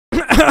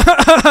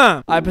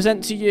I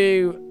present to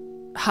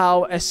you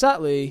how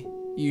exactly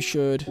you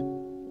should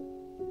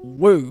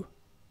woo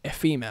a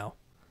female.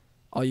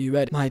 Are you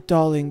ready? My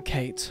darling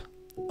Kate,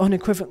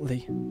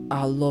 unequivocally,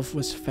 our love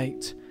was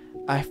fate.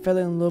 I fell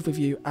in love with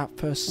you at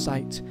first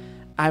sight.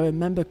 I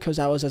remember cause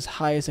I was as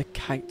high as a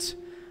kite.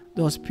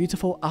 Those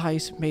beautiful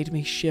eyes made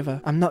me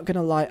shiver. I'm not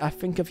gonna lie, I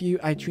think of you,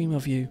 I dream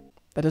of you.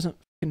 That doesn't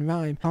f***ing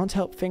rhyme. Can't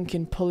help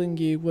thinking pulling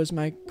you was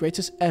my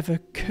greatest ever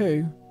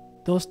coup.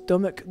 Those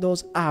stomach,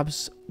 those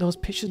abs, those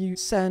pictures you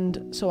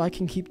send so I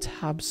can keep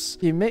tabs.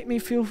 You make me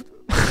feel...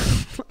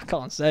 I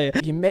can't say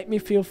it. You make me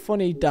feel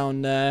funny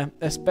down there,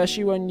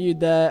 especially when you're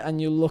there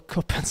and you look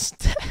up and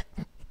stare.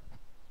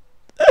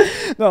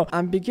 No,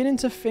 I'm beginning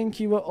to think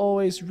you were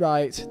always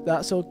right.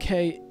 That's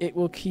okay, it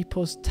will keep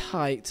us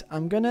tight.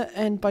 I'm gonna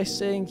end by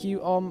saying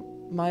you are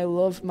my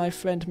love, my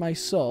friend, my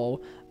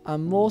soul.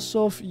 And more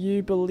so if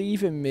you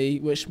believe in me,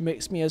 which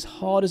makes me as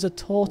hard as a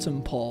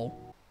totem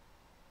pole.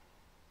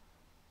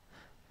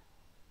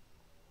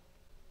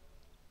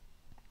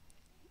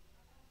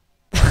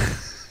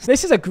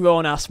 This is a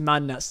grown-ass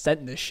man that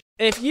sent this shit.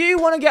 If you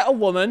want to get a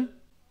woman,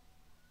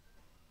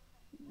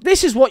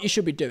 this is what you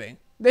should be doing.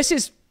 This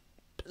is...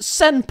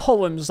 Send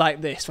poems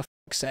like this, for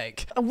fuck's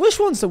sake. And which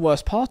one's the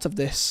worst part of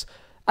this?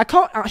 I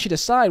can't actually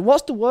decide.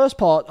 What's the worst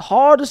part?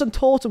 Hard as a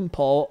totem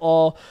pole,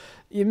 or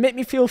you make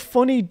me feel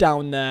funny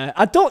down there?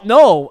 I don't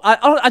know.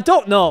 I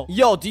don't know.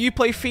 Yo, do you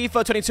play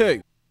FIFA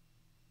 22?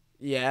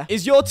 Yeah.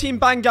 Is your team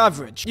bang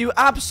average? You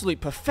absolute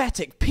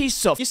pathetic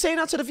piece of... You saying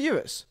that to the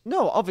viewers?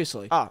 No,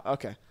 obviously. Ah,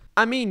 okay.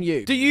 I mean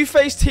you. Do you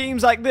face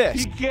teams like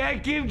this? You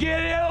can't keep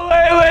getting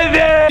away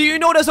with it! Do you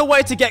know there's a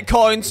way to get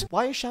coins?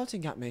 Why are you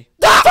shouting at me?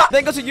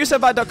 Then go to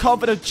userbuy.com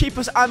for the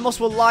cheapest and most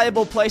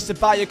reliable place to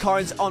buy your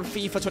coins on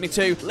FIFA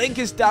 22. Link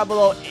is down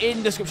below in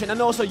the description.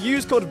 And also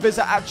use code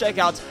Vizeh at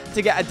checkout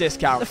to get a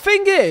discount. The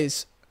thing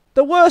is,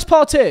 the worst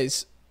part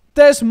is,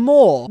 there's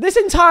more. This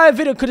entire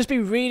video could just be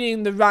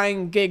reading the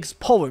Ryan Giggs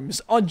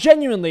poems. Or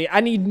genuinely,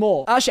 I need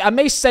more. Actually, I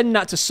may send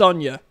that to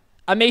Sonia.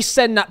 I may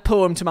send that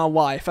poem to my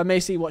wife. I may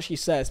see what she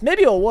says.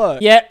 Maybe it'll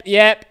work.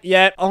 Yep.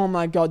 Oh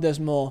my god, there's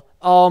more.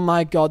 Oh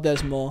my god,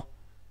 there's more.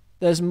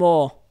 There's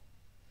more.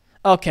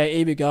 Okay,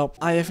 here we go.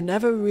 I have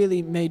never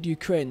really made you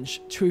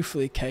cringe,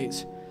 truthfully,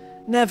 Kate.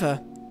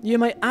 Never. You're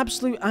my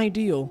absolute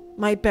ideal.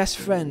 My best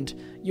friend.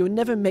 You'll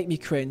never make me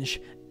cringe,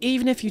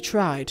 even if you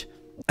tried.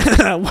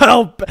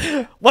 well,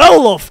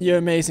 love. You're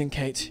amazing,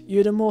 Kate.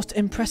 You're the most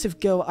impressive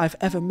girl I've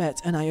ever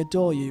met, and I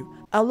adore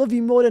you. I love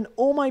you more than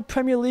all my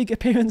Premier League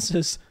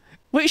appearances.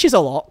 Which is a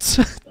lot.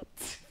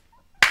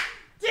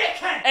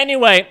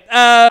 Anyway,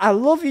 I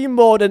love you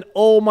more than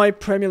all my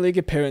Premier League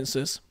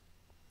appearances.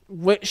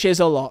 Which is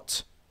a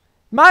lot.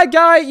 My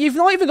guy, you've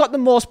not even got the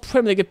most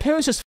Premier League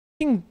appearances.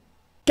 F***ing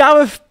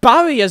Gareth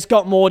Barry has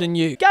got more than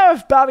you.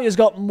 Gareth Barry has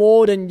got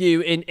more than you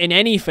in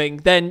anything.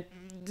 Then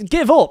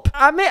give up.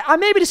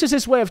 Maybe this is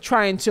his way of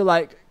trying to,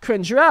 like,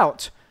 cringe you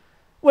out.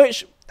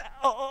 Which...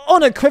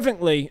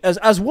 unequivocally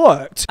has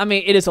worked. I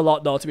mean, it is a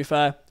lot though, to be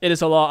fair. It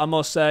is a lot, I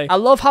must say. I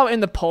love how in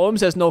the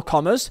poems there's no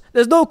commas.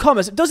 There's no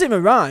commas. It doesn't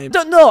even rhyme.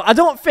 I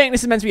don't think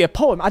this is meant to be a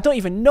poem. I don't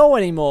even know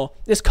anymore.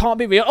 This can't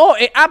be real. Oh,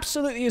 it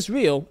absolutely is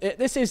real.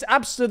 This is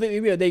absolutely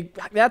real. They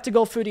had to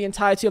go through the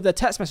entirety of their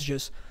text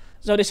messages.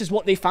 So this is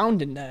what they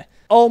found in there.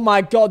 Oh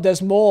my god,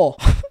 there's more.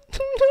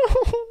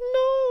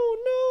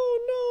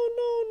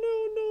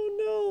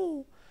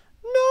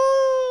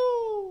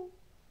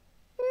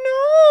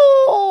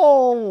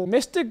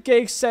 Mr.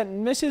 Giggs sent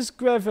Mrs.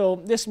 Greville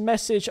this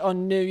message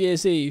on New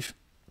Year's Eve.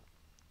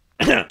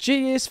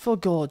 G is for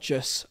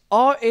gorgeous.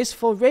 R is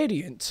for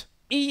radiant.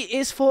 E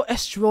is for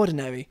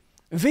extraordinary.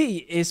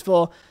 V is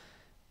for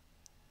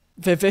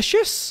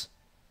vivacious?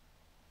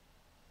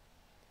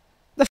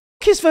 The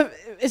f***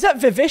 is that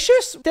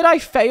vivacious? Did I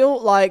fail,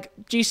 like,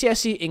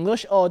 GCSE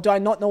English, or do I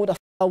not know what the f***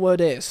 that word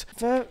is?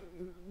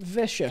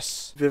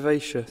 Vivacious.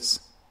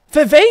 Vivacious.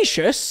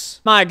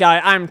 Vivacious? My guy,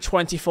 I'm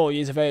 24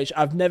 years of age.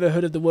 I've never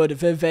heard of the word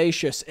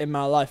vivacious in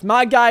my life.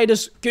 My guy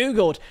just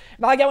Googled.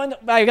 My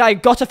guy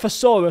got a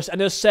thesaurus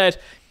and just said,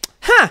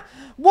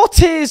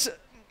 what is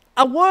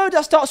a word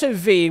that starts with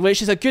V,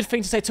 which is a good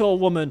thing to say to a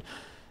woman?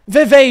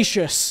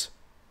 Vivacious.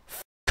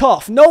 F***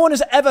 off. No one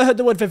has ever heard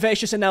the word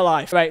vivacious in their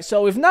life. Right,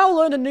 so we've now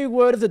learned a new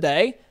word of the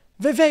day.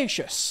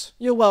 Vivacious.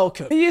 You're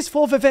welcome. V is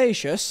for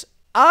vivacious.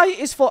 I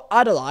is for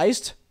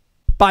idolized.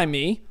 By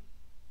me.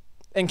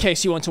 In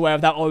case you weren't aware of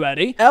that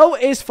already. L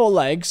is for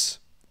legs.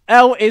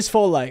 L is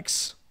for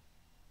legs.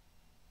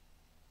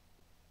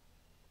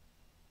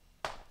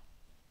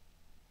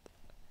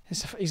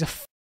 He's a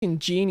fucking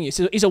genius.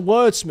 He's a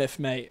wordsmith,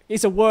 mate.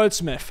 He's a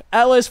wordsmith.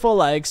 L is for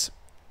legs.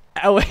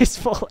 L is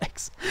for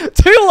legs.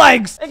 2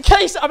 legs! In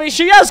case, I mean,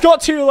 she has got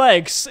 2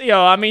 legs. You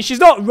know, I mean, she's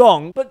not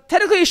wrong. But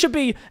technically it should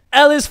be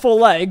L is for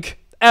leg.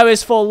 L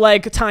is for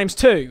leg times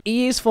 2.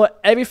 E is for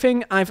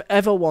everything I've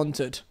ever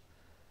wanted.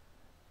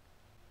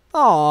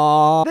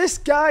 Aww. This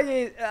guy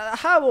is...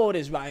 how old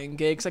is Ryan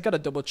Giggs? I gotta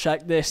double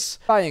check this.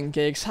 Ryan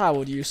Giggs, how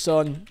old are you,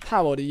 son?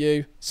 How old are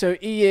you? So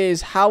he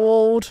is how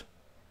old?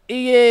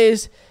 He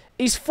is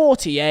He's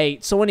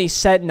 48, so when he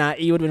said that,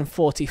 he would have been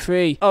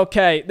 43.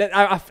 Okay,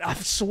 I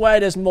swear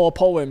there's more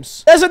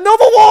poems. There's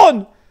another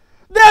one!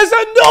 There's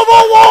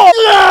another one!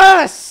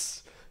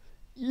 Yes!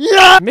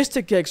 Yeah!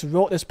 Mr. Giggs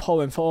wrote this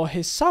poem for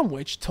his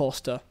sandwich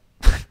toaster.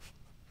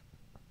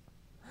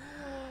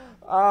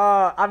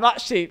 I'm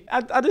actually,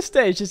 at this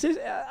stage, this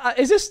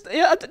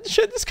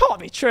can't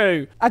be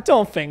true. I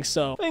don't think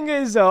so. Thing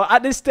is though,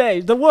 at this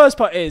stage, the worst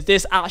part is,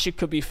 this actually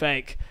could be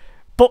fake.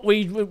 But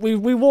we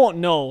won't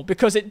know,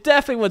 because it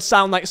definitely would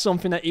sound like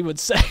something that he would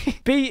say.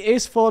 B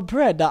is for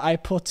bread that I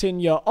put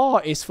in your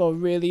R is for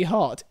really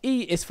hot.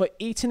 E is for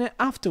eating it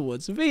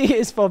afterwards. V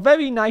is for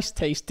very nice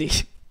tasty.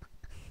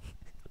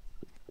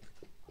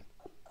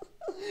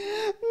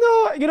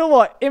 No, you know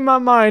what? In my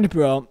mind,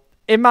 bro,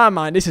 in my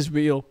mind, this is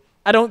real.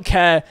 I don't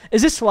care.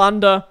 Is this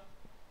slander?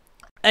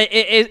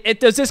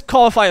 Does this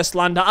qualify as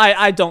slander?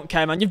 I don't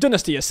care, man. You've done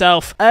this to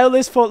yourself. L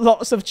is for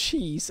lots of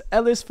cheese.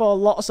 L is for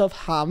lots of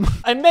ham.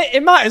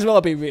 It might as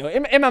well be real.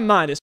 In my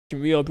mind, it's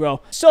real,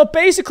 bro. So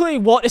basically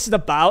what this is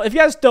about, if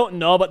you guys don't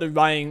know about the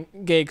Ryan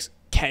Giggs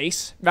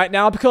case right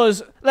now,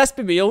 because let's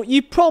be real,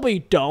 you probably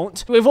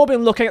don't. We've all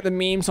been looking at the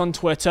memes on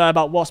Twitter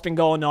about what's been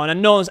going on,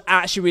 and no one's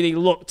actually really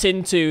looked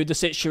into the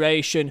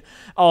situation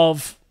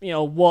of, you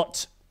know,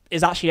 what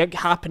is actually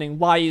happening.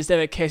 Why is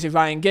there a case of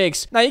Ryan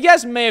Giggs? Now, you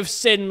guys may have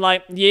seen,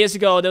 like, years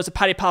ago, there was a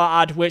Paddy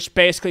Power ad which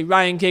basically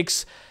Ryan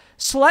Giggs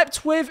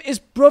slept with his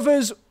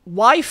brother's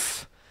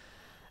wife.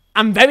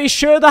 I'm very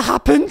sure that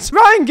happened.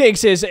 Ryan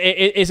Giggs is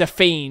a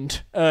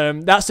fiend.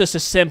 That's just the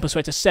simplest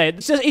way to say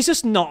it. He's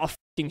just not a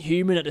fucking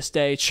human at this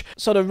stage.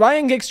 So the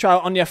Ryan Giggs trial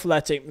on The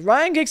Athletic.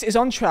 Ryan Giggs is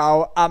on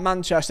trial at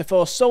Manchester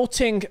for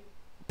assaulting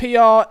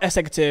PR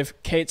executive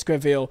Kate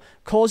Greville,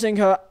 causing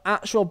her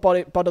actual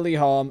bodily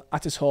harm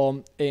at his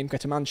home in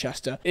Greater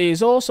Manchester. He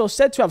is also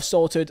said to have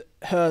assaulted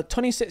her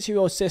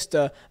 26-year-old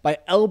sister by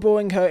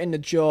elbowing her in the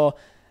jaw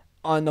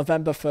on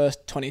November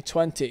 1st,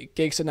 2020.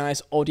 Giggs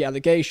denies all the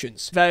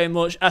allegations. Very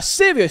much a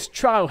serious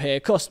trial here,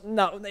 because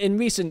now in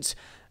recent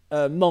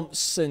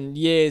months and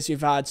years,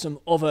 you've had some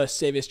other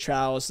serious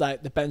trials,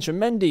 like the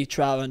Benjamin Mendy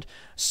trial, and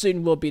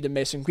soon will be the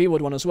Mason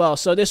Greenwood one as well.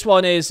 So this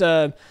one is,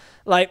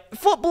 like,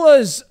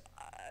 footballers,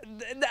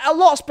 a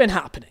lot's been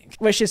happening,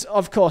 which is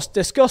of course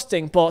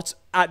disgusting, but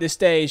at this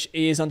stage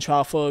he is on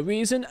trial for a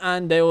reason,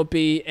 and there will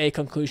be a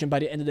conclusion by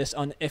the end of this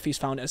on if he's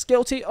found as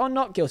guilty or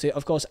not guilty.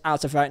 Of course,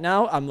 as of right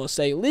now, I must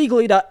say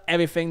legally that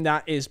everything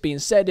that is being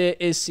said here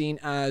is seen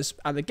as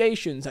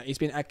allegations that he's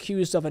been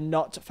accused of and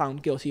not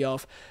found guilty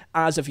of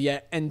as of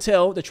yet,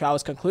 until the trial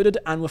is concluded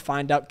and we'll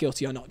find out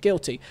guilty or not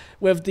guilty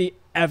with the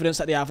evidence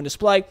that they have on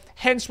display.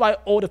 Hence why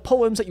all the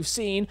poems that you've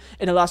seen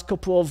in the last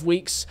couple of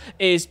weeks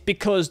is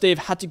because they've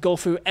had to go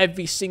through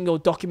every single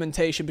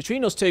documentation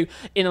between us two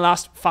in the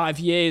last 5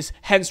 years.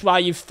 Hence why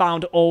you've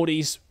found all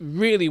these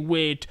really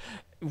weird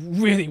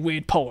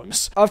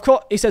poems. Of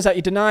course, he says that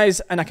he denies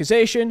an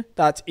accusation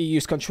that he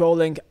used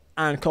controlling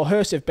and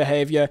coercive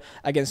behaviour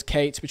against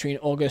Kate between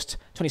August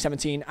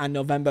 2017 and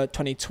November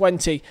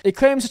 2020. He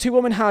claims the two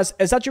women has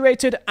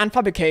exaggerated and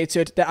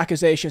fabricated their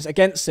accusations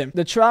against him.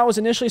 The trial was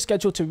initially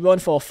scheduled to run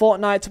for a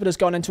fortnight, but has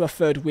gone into a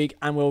third week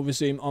and will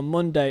resume on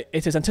Monday.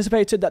 It is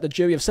anticipated that the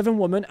jury of 7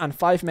 women and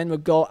 5 men will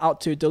go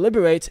out to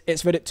deliberate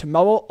its verdict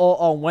tomorrow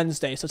or on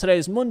Wednesday. So today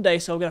is Monday,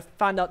 so we're going to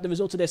find out the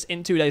result of this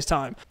in 2 days'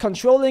 time.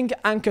 Controlling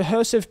and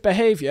coercive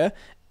behaviour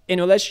in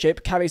a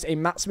relationship carries a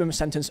maximum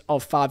sentence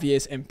of 5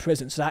 years in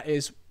prison. So that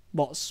is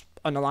what's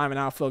on the line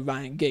now for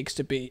Ryan Giggs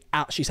to be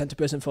actually sent to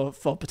prison for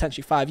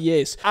potentially 5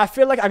 years. I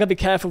feel like I gotta be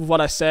careful with what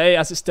I say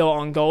as it's still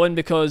ongoing,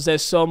 because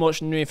there's so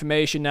much new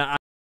information that